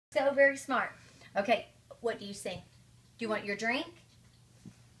so very smart. Okay, what do you think? Do you want your drink?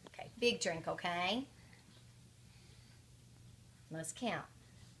 Okay, big drink, okay? Let's count.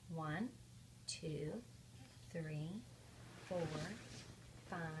 1, 2, 3, 4,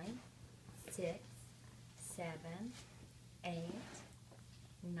 5, 6, 7, 8,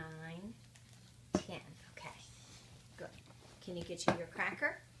 9, 10. Okay, good. Can you get you your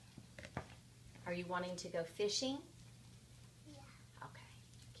cracker? Are you wanting to go fishing? Yeah. Okay,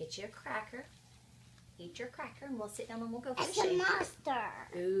 get you a cracker. Eat your cracker and we'll sit down and we'll go It's fishing. a monster.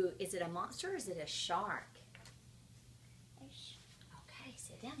 Ooh, is it a monster or is it a shark? Okay,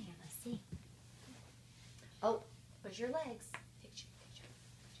 sit down here. Let's see. Oh, where's your legs? Picture.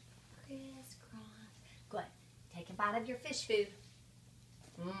 Crisscross. Good. Take a bite of your fish food.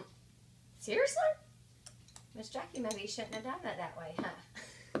 Seriously? Miss Jackie, maybe you shouldn't have done it that way,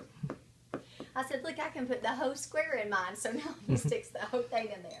 huh? I said, look, I can put the whole square in mine, so now he sticks the whole thing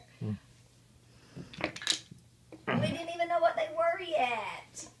in there. We didn't even know what they were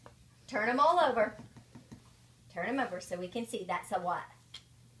yet. Turn them all over. Turn them over so we can see. That's a what?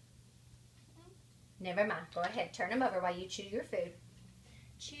 Never mind. Go ahead. Turn them over while you chew your food.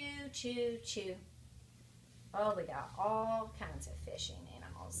 Chew, chew, chew. Oh, we got all kinds of fishing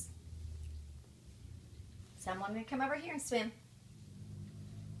animals. Someone will come over here and swim.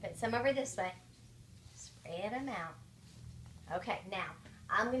 Put some over this way. Spread them out. Okay, now,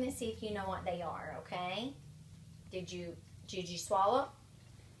 I'm going to see if you know what they are, okay? Did you swallow?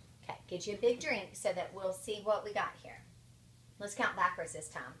 Okay, get you a big drink so that we'll see what we got here. Let's count backwards this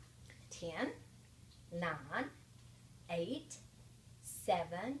time. 10, 9, 8,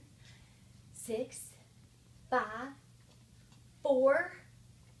 7, 6, 5, 4,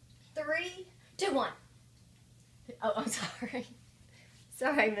 3, 2, 1. Oh, I'm sorry.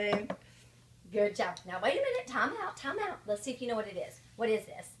 Sorry, Moon. Good job. Now, wait a minute. Time out. Time out. Let's see if you know what it is. What is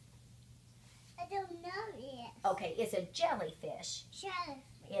this? I don't know it. Okay, it's a jellyfish. Jellyfish.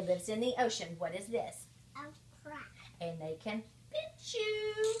 It lives in the ocean. What is this? A crab. And they can pinch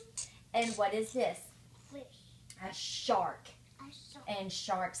you. And what is this? Fish. A shark. A shark. And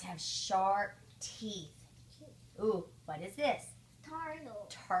sharks have sharp teeth. Ooh, what is this? Turtle.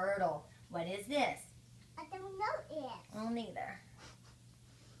 Turtle. What is this? I don't know it. Oh, neither.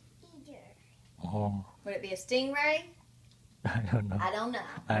 Either. Oh, Would it be a stingray? I don't know. I don't know.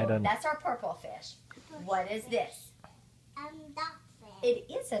 I don't know. That's our purple fish. What is this? Dolphin.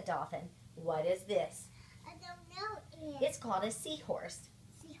 It is a dolphin. What is this? I don't know it. It's called a seahorse.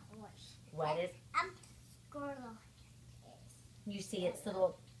 Seahorse. What is? Squirrel. You see, its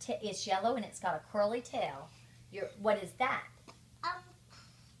little. It's yellow and it's got a curly tail. What is that?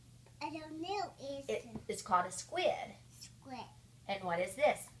 I don't know it. It's called a squid. Squid. And what is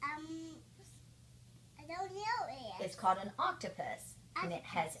this? I don't know it. It's called an octopus. And it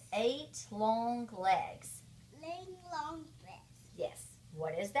has 8 long legs. Long legs. Yes.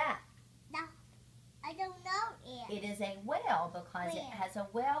 What is that? No, I don't know it. It is a whale because it has a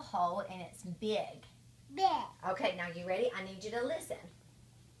whale hole and it's big. Big. Okay, now you ready? I need you to listen.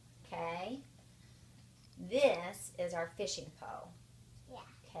 Okay? This is our fishing pole. Yeah.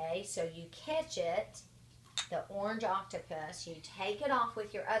 Okay, so you catch it, the orange octopus, you take it off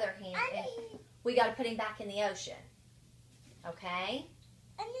with your other hand, and we got to put him back in the ocean. Okay?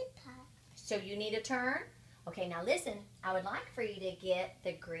 So you need a turn? Okay, now listen, I would like for you to get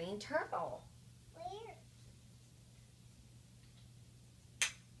the green turtle. Where?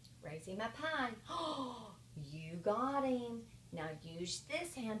 Raise him up high. Oh, you got him. Now use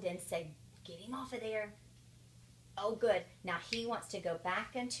this hand and say, get him off of there. Oh, good. Now he wants to go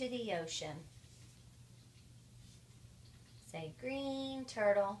back into the ocean. Say, green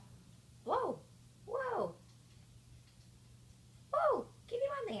turtle. Whoa, whoa. Whoa, get him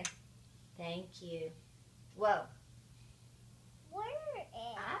on there. Thank you. Whoa. Where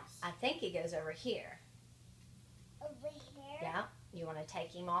is? I think he goes over here. Over here? Yeah. You want to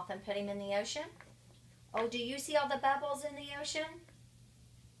take him off and put him in the ocean? Oh, do you see all the bubbles in the ocean?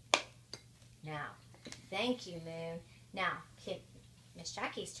 Now, thank you, Moon. Now, Miss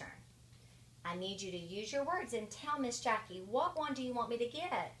Jackie's turn. I need you to use your words and tell Miss Jackie, what one do you want me to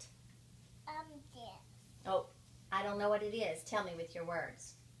get? This. Oh, I don't know what it is. Tell me with your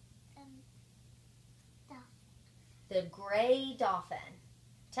words. Dolphin. The gray dolphin.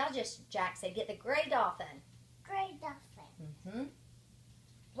 Tell just Jack, say, get the gray dolphin. Gray dolphin. Mm-hmm.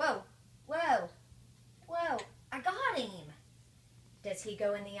 Whoa, whoa, whoa. I got him. Does he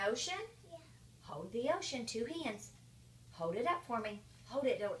go in the ocean? Yeah. Hold the ocean, 2 hands. Hold it up for me. Hold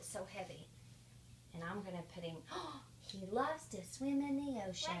it. Oh, it's so heavy. And I'm going to put him. Oh, he loves to swim in the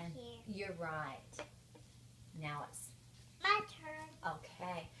ocean. Right here. You're right. Now it's My turn.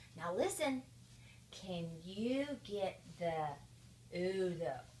 okay. Now listen. Can you get the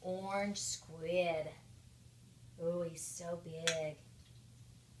orange squid? Oh, he's so big.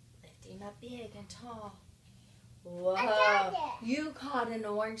 Lift him up big and tall. Whoa. I got it. You caught an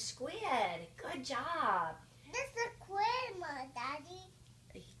orange squid. Good job. This is a squid, my daddy.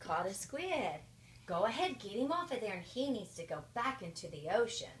 He caught a squid. Go ahead, get him off of there, and he needs to go back into the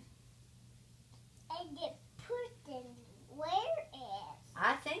ocean. And get put in. Where is?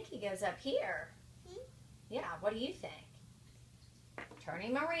 I think he goes up here. Hmm? Yeah, what do you think? Turn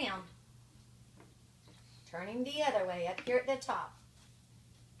him around. Turn him the other way, up here at the top.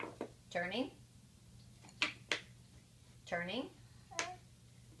 Turn him. Turn him.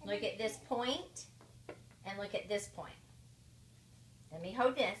 Look at this point, and look at this point. Let me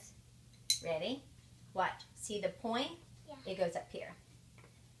hold this. Ready? Watch. See the point? Yeah. It goes up here.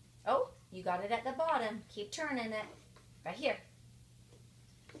 Oh, you got it at the bottom. Keep turning it. Right here.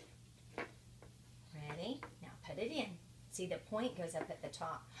 Ready? Now put it in. See the point goes up at the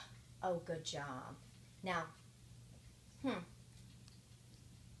top. Oh, good job. Now, Yes.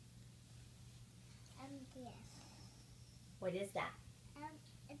 what is that?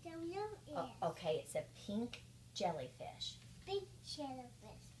 I don't know. Oh, okay, it's a pink jellyfish. Big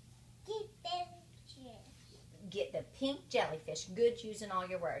jellyfish. Big jellyfish. Get the pink jellyfish. Good using all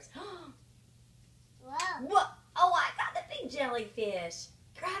your words. Whoa. Whoa! Oh, I got the big jellyfish.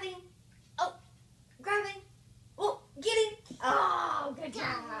 Grab him. Oh, grab him. Oh, get him. Oh, good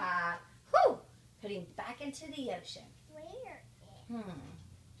job. Whew. Put him back into the ocean. Where?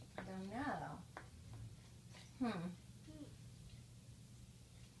 I don't know.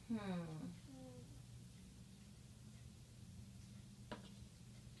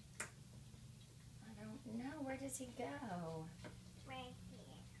 I don't know. Where does he go? Right here.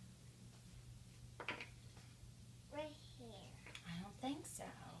 Right here. I don't think so.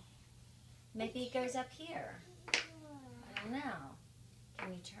 Maybe he goes up here. I don't know.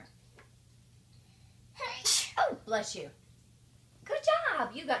 Can you turn? Oh, bless you. Good job.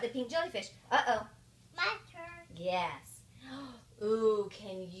 You got the pink jellyfish. Uh-oh. My turn. Yes. Ooh,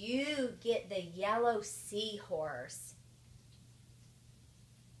 can you get the yellow seahorse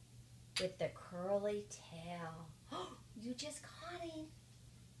with the curly tail? You just caught him.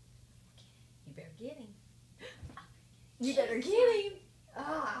 You better get him. You better get him.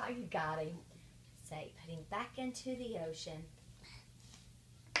 Ah, you got him. Say, put him back into the ocean.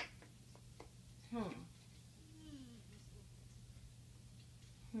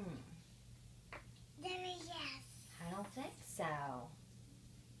 Yes. I don't think so.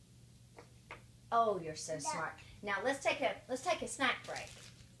 Oh, you're so smart. Now let's take a snack break.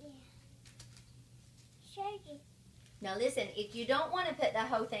 Yeah. Sure. Now listen, if you don't want to put the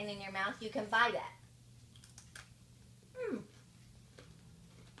whole thing in your mouth, you can bite it.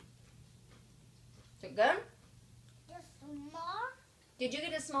 Is it good? Just more. Did you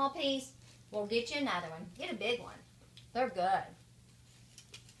get a small piece? We'll get you another one. Get a big one. They're good.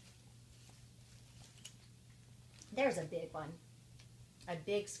 There's a big one. A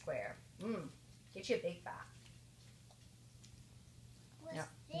big square. Get you a big bite. What's Now,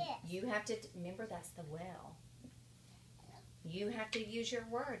 this? you have to, remember that's the well. You have to use your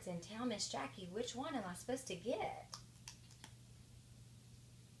words and tell Miss Jackie which one am I supposed to get.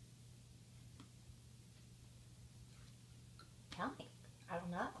 Tell me. I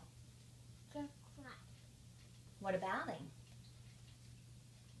don't know. The crab. What about him?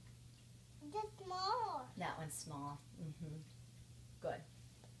 The small. That one's small. Good.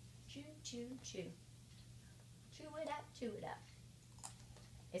 Chew, chew, chew. Chew it up, chew it up.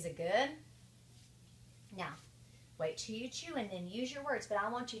 Is it good? Now, wait till you chew and then use your words. But I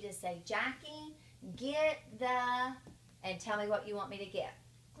want you to say, Jackie, get the, and tell me what you want me to get.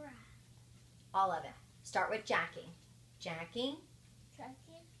 Crab. All of it. Start with Jackie. Jackie,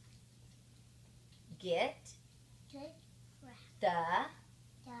 Jackie. get Good crab. the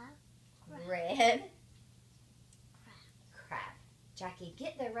The red crab. Jackie,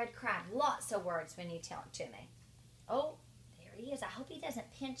 get the red crab. Lots of words when you tell it to me. Oh, there he is. I hope he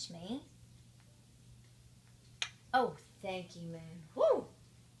doesn't pinch me. Oh, thank you, Moon. Woo!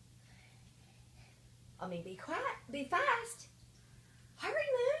 I mean, be quiet. Be fast. Hurry,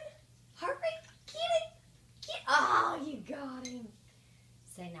 Moon. Hurry. Get him. Oh, you got him.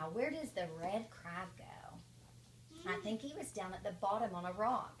 Say, now, where does the red crab go? I think he was down at the bottom on a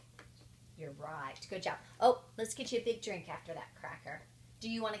rock. You're right. Good job. Oh, let's get you a big drink after that, Cracker. Do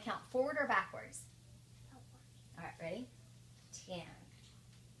you want to count forward or backwards? All right, ready? 10,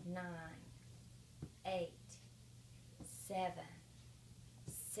 9, 8, 7,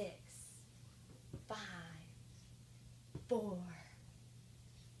 6, 5, 4,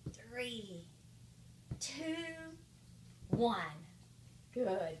 3, 2, 1.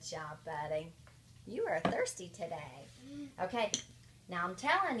 Good job, buddy. You are thirsty today. Okay, now I'm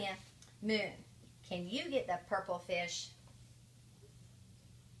telling you, Moon, can you get the purple fish?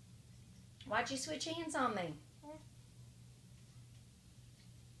 Why'd you switch hands on me?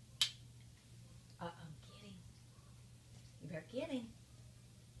 Uh-oh, get him. You better get him.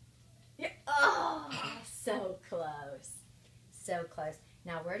 Yeah. Oh, so close. So close.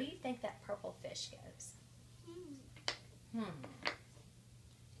 Now, where do you think that purple fish goes? Turn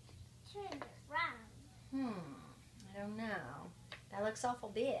it around. I don't know. That looks awful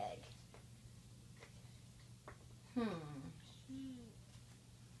big.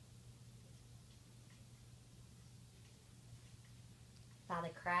 By the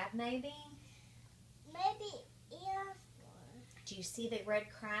crab, maybe? Maybe earphone. Do you see the red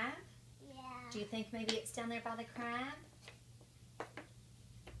crab? Yeah. Do you think maybe it's down there by the crab?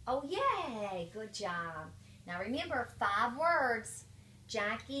 Oh, yay! Good job. Now remember, 5 words.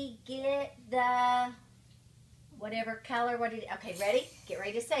 Jackie, get the whatever color. Okay, ready? Get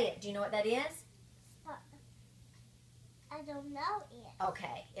ready to say it. Do you know what that is? I don't know it.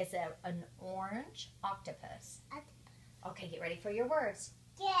 Okay, it's an orange octopus. Okay, get ready for your words.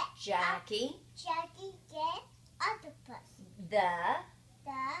 Get Jackie, Jackie, get octopus. the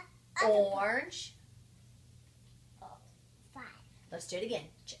The orange. 5. Let's do it again.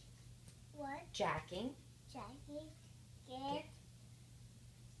 What? Jackie, Jackie, get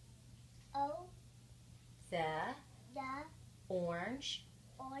O the the orange.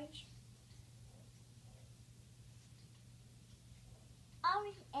 orange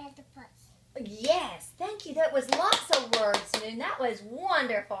octopus. Yes, thank you. That was lots of words, Moon. That was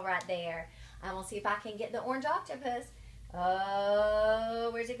wonderful right there. I'm going to see if I can get the orange octopus. Oh,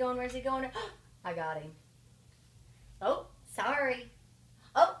 where's he going? Where's he going? I got him. Oh, sorry.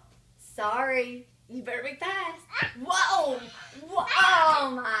 Oh, sorry. You better be fast. Whoa. Whoa.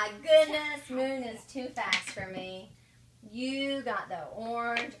 Oh, my goodness. Moon is too fast for me. You got the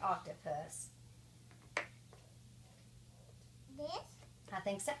orange octopus. This? I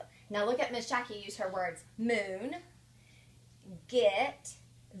think so. Now look at Miss Jackie use her words. Moon, get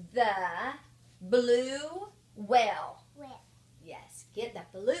the blue whale. Where? Yes, get the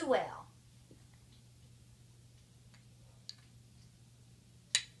blue whale.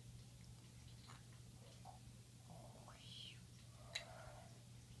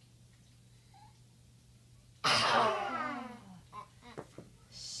 I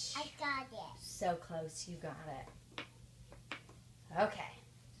got it. So close, you got it. Okay,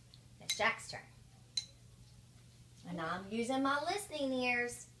 it's Jack's turn. And I'm using my listening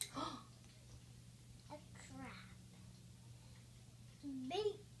ears. A crab.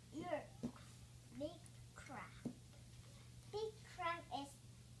 Big crab. Big crab is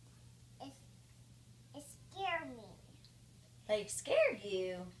scare me. They scared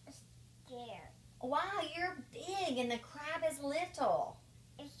you. Scared. Wow, you're big and the crab is little.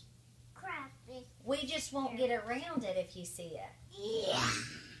 It's crab is We just won't get around it if you see it. yeah.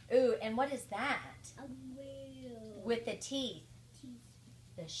 Ooh, and what is that? A whale. With the teeth. Teeth.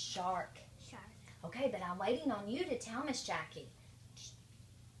 The shark. Shark. Okay, but I'm waiting on you to tell Miss Jackie.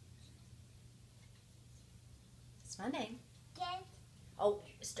 What's my name? Get Oh,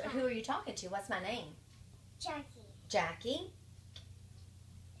 who are you talking to? What's my name? Jackie. Jackie.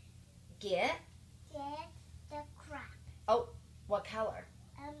 Get. Get the crab. Oh, what color?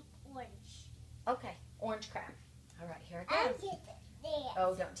 Orange. Okay, orange crab. All right, here I I go. get this.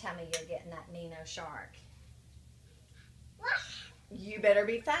 Oh, don't tell me you're getting that Nino shark. What? You better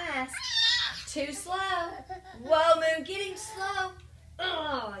be fast. Too slow. Whoa, Moon, get him slow.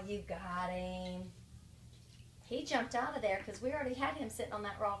 Oh, you got him. He jumped out of there because we already had him sitting on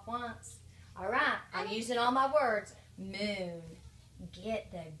that rock once. All right, I'm using all my words. Moon,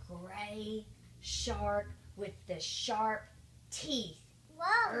 get the gray shark with the sharp teeth.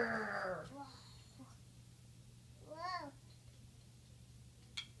 Whoa. Grr. Whoa.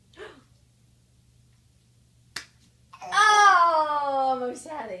 Oh, almost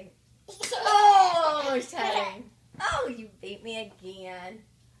had him. Oh, almost had him. Oh, you beat me again.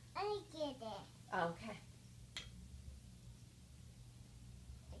 I get it. Okay.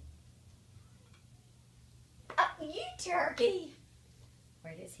 Oh, you turkey.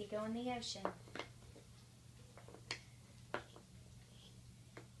 Where does he go in the ocean?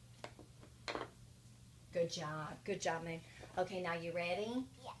 Good job. Good job, man. Okay, now you ready?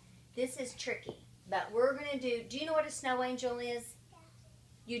 Yeah. This is tricky, but we're going to do you know what a snow angel is? Yeah.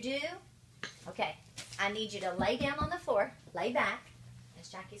 You do? Okay. I need you to lay down on the floor. Lay back. Miss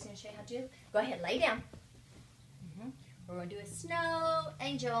Jackie's going to show you how to do it. Go ahead, lay down. We're going to do a snow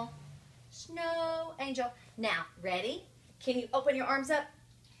angel. Snow angel. Now, ready? Can you open your arms up?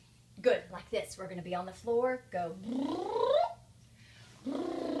 Good, like this. We're going to be on the floor. Go.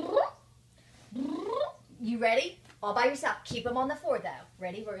 You ready? All by yourself. Keep them on the floor, though.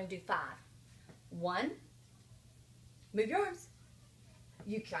 Ready? We're going to do 5. 1. Move your arms.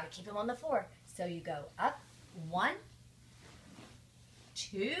 You got to keep them on the floor. So you go up. 1,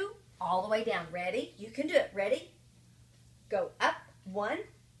 2, all the way down. Ready? You can do it. Ready? Go up. 1.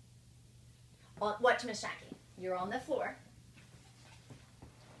 Watch Miss Jackie. You're on the floor.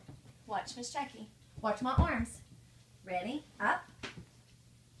 Watch Miss Jackie. Watch my arms. Ready? Up.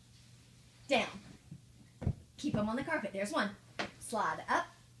 Down. Keep them on the carpet. There's 1. Slide up.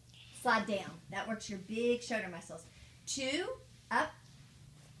 Slide down. That works your big shoulder muscles. 2. Up.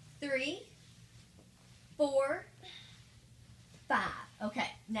 3. 4. 5. Okay.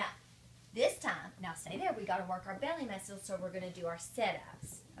 Now, this time, now stay there. We got to work our belly muscles, so we're going to do our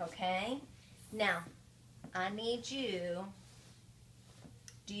sit-ups. Okay? Now, I need you.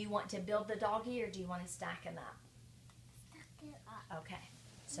 Do you want to build the doggy or do you want to stack them up? Stack it up. Okay.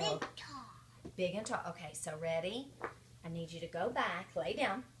 So Big tall. big and tall. Okay, so ready? I need you to go back. Lay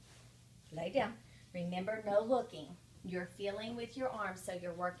down. Lay down. Remember, no looking. You're feeling with your arms, so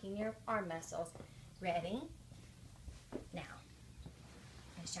you're working your arm muscles. Ready? Now,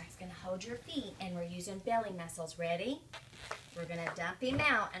 Miss Jack's going to hold your feet, and we're using belly muscles. Ready? We're going to dump him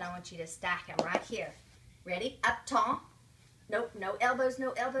out, and I want you to stack him right here. Ready? Up tall. Nope, no elbows,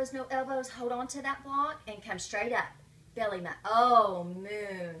 no elbows, no elbows. Hold on to that block and come straight up. Belly mat. Oh,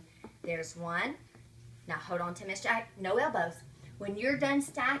 moon. There's 1. Now hold on to Miss Jack. No elbows. When you're done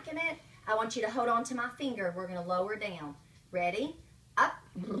stacking it, I want you to hold on to my finger. We're going to lower down. Ready? Up.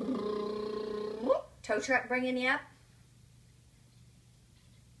 Toe trap bringing you up.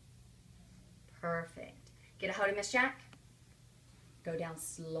 Perfect. Get a hold of Miss Jack. Go down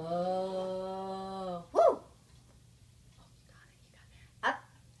slow. Woo! Up.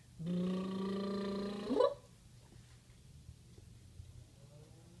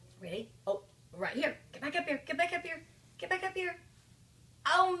 Ready? Oh, right here. Get back up here. Get back up here. Get back up here.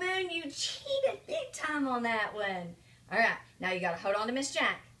 Oh, Moon, you cheated big time on that one. All right. Now you got to hold on to Miss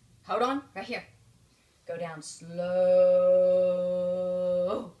Jack. Hold on. Right here. Go down slow.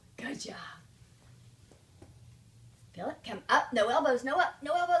 Good job. Feel it? Come up. No elbows. No up.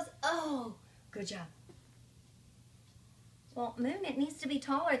 No elbows. Oh, good job. Well, Moon, it needs to be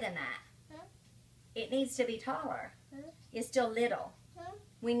taller than that. Huh? It needs to be taller. Huh? It's still little. Huh?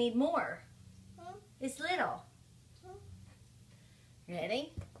 We need more. Huh? It's little. Huh?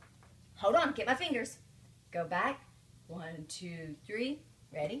 Ready? Hold on. Get my fingers. Go back. 1, 2, 3.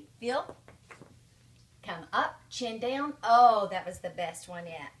 Ready? Feel. Come up. Chin down. Oh, that was the best one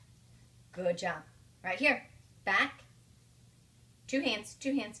yet. Good job. Right here. Back. 2 hands.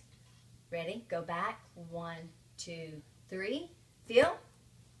 2 hands. Ready? Go back. 1, 2, 3. Feel.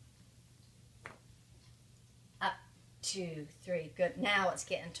 Up. 2, 3. Good. Now it's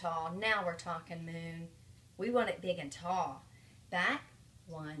getting tall. Now we're talking, Moon. We want it big and tall. Back.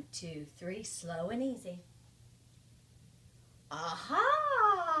 1, 2, 3. Slow and easy.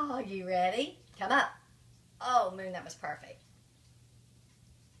 Aha! You ready? Come up. Oh, Moon, that was perfect.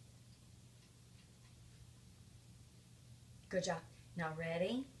 Good job. Now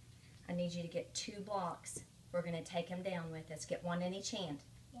ready? I need you to get 2 blocks. We're going to take them down with us. Get 1 in each hand.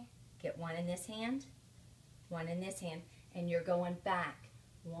 Yeah. Get 1 in this hand, 1 in this hand, and you're going back.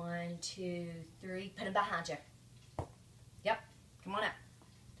 1, 2, 3. Put them behind you. Yep. Come on up.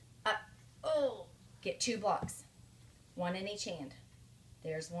 Up. Oh. Get 2 blocks. 1 in each hand.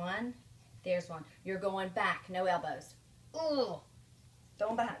 There's 1. There's 1. You're going back. No elbows. Oh. Throw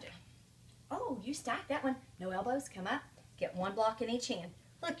them behind you. Oh, you stacked that one. No elbows. Come up. Get 1 block in each hand.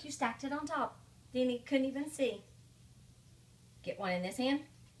 Look, you stacked it on top. Couldn't even see. Get 1 in this hand.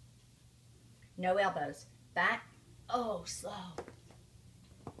 No elbows. Back. Oh, slow.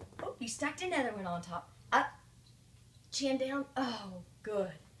 Oh, you stacked another one on top. Up. Chin down. Oh,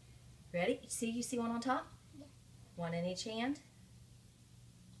 good. Ready? You see one on top? Yeah. 1 in each hand.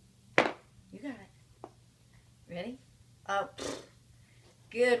 You got it. Ready? Oh,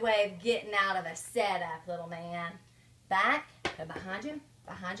 good way of getting out of a setup, little man. Back. Go behind you.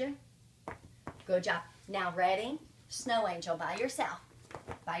 Behind you. Good job. Now ready? Snow angel by yourself.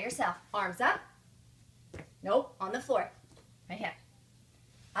 By yourself. Arms up. Nope. On the floor. Right here.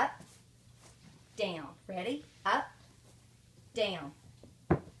 Up. Down. Ready? Up. Down.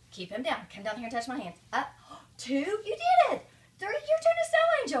 Keep him down. Come down here and touch my hands. Up. 2. You did it. 3. You're doing a snow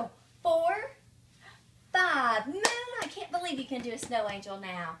angel. 4. 5. Moon, I can't believe you can do a snow angel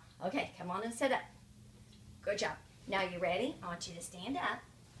now. Okay, come on and sit up. Good job. Now you ready? I want you to stand up.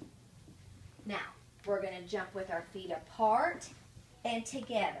 Now, we're going to jump with our feet apart and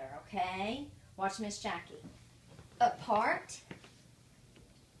together, okay? Watch Miss Jackie. Apart.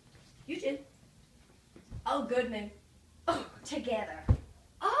 You do. Oh, good move. Oh, together.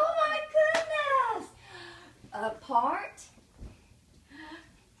 Oh my goodness. Apart.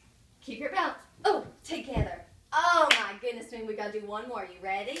 Keep your balance. Oh, together. Oh my goodness, man, we got to do one more. You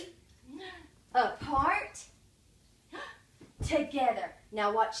ready? Apart. Together.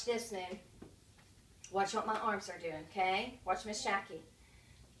 Now watch this, Moon. Watch what my arms are doing, okay? Watch Miss Jackie.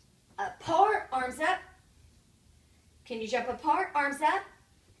 Apart, arms up. Can you jump apart, arms up?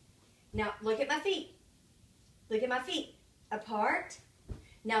 Now look at my feet. Look at my feet. Apart.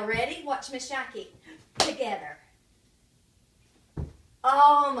 Now ready? Watch Miss Jackie. Together.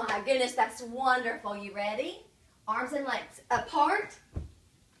 Oh my goodness, that's wonderful. You ready? Arms and legs. Apart.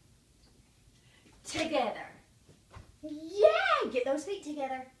 Together. Yeah! Get those feet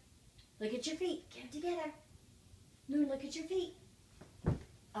together. Look at your feet. Get them together. Moon, look at your feet.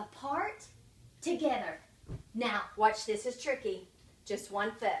 Apart. Together. Now, watch, this is tricky. Just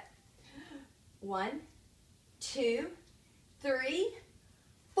one foot. 1, 2, 3,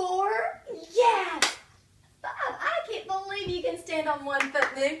 4. Yes! 5. I can't believe you can stand on one foot,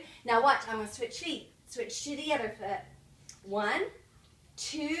 Moon. Now watch, I'm going to switch feet. Switch to the other foot. 1,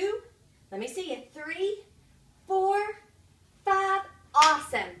 2, let me see you. 3, 4, 5.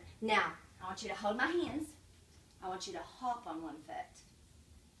 Awesome. Now, I want you to hold my hands. I want you to hop on one foot.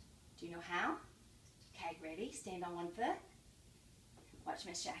 Do you know how? Okay, ready? Stand on one foot. Watch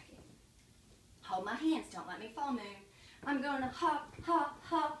Miss Jackie. Hold my hands. Don't let me fall, Moon. I'm going to hop, hop,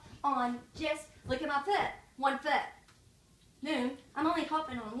 hop on just, look at my foot. One foot. Moon, I'm only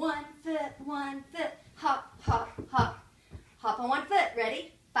hopping on one foot, one foot. Hop, hop, hop. Hop on one foot.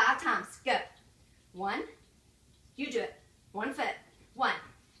 Ready? 5 times. Go. 1. You do it. 1 foot. 1,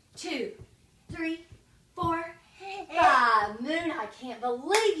 2, 3, 4, 5. Moon, I can't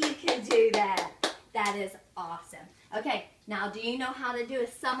believe you can do that. That is awesome. Okay, now do you know how to do a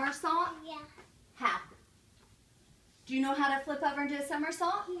somersault? Yeah. How? Do you know how to flip over and do a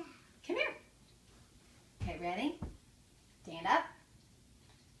somersault? Yeah. Come here. Okay, ready? Stand up.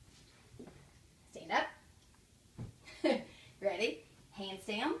 Stand up. Ready? Hands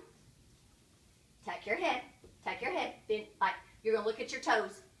down. Tuck your head. Tuck your head. Then, like, you're going to look at your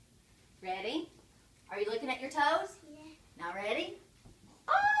toes. Ready? Are you looking at your toes? Yeah. Now ready?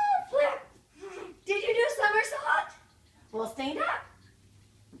 Oh, flip. Did you do a somersault? Well, stand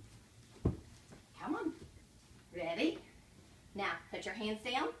up. Come on. Ready? Now, put your hands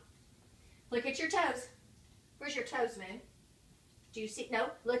down. Look at your toes. Where's your toes, Moon? Do you see?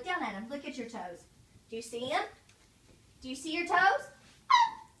 No, look down at them. Look at your toes. Do you see them? Do you see your toes?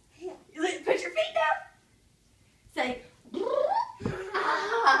 Put your feet down. Say,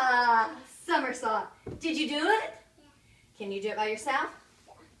 ah, somersault. Did you do it? Yeah. Can you do it by yourself?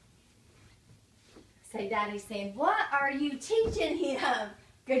 Yeah. Say, Daddy's saying, what are you teaching him?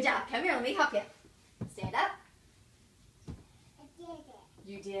 Good job. Come here, let me help you. Stand up. I did it.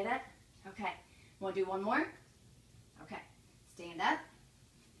 You did it? Okay. Want to do one more? Okay. Stand up.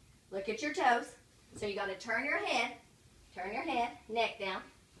 Look at your toes. So you got to turn your head, neck down,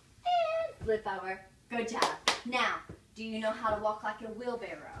 and flip over. Good job. Now, do you know how to walk like a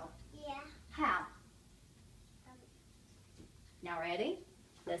wheelbarrow? Yeah. How? Now ready?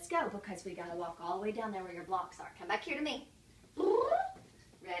 Let's go, because we got to walk all the way down there where your blocks are. Come back here to me.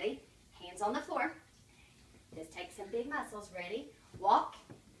 Ready? Hands on the floor. This takes some big muscles. Ready? Walk.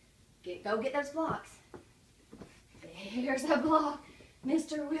 Go get those blocks. There's a block,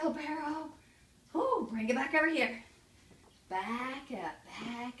 Mr. Wheelbarrow. Oh, bring it back over here. Back up,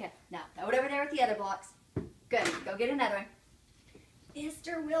 back up. Now, throw it over there with the other blocks. Good. Go get another one.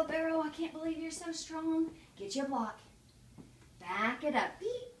 Mr. Wheelbarrow, I can't believe you're so strong. Get your block. Back it up.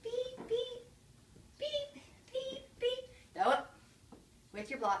 Beep, beep, beep. Beep, beep, beep. Throw it with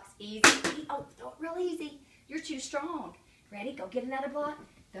your blocks. Easy. Oh, throw it real easy. You're too strong. Ready? Go get another block.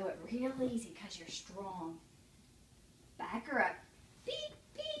 Throw it real easy because you're strong. Back her up. Beep,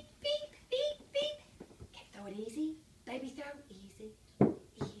 beep, beep, beep, beep. Okay, throw it easy. Baby, throw easy.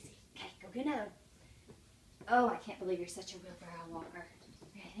 Easy. Okay, go get another one. Oh, I can't believe you're such a wheelbarrow walker.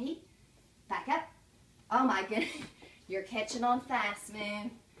 Ready? Back up. Oh my goodness. You're catching on fast,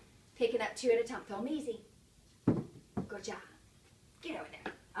 man. Picking up 2 at a time. Throw them easy. Good job. Get over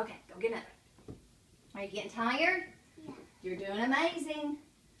there. Okay, go get another one. Are you getting tired? Yeah. You're doing amazing.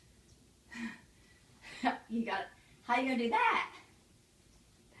 You got it. How are you going to do that?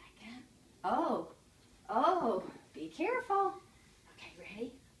 Back up. Oh, be careful. Okay,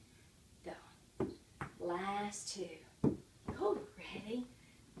 ready? Go. Last two. Oh, ready?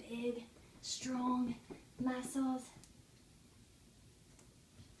 Big, strong muscles.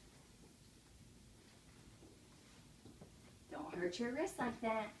 Don't hurt your wrist like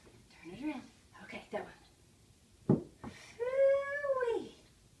that. Turn it around. Okay, that one. Hoo-wee.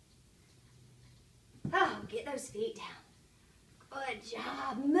 Oh, get those feet down. Good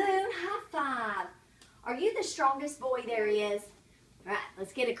job. Moon high five. Are you the strongest boy there is? All right,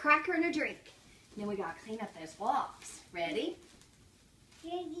 let's get a cracker and a drink. Then we gotta clean up those blocks. Ready?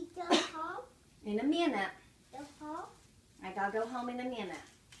 Here you go home. In a minute. Go home. I gotta go home in a minute.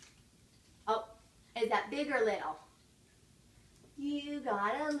 Oh, is that big or little? You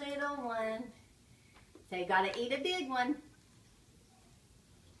got a little one. So you gotta eat a big one.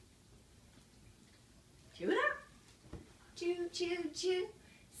 Chew it up. Chew, chew, chew.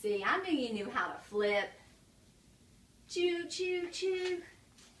 See, I knew you knew how to flip. Chew, chew, chew.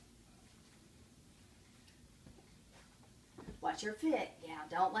 Watch your foot. Yeah,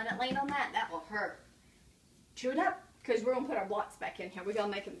 don't let it land on that. That will hurt. Chew it up, because we're going to put our blocks back in here. We're going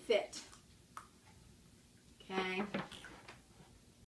to make them fit.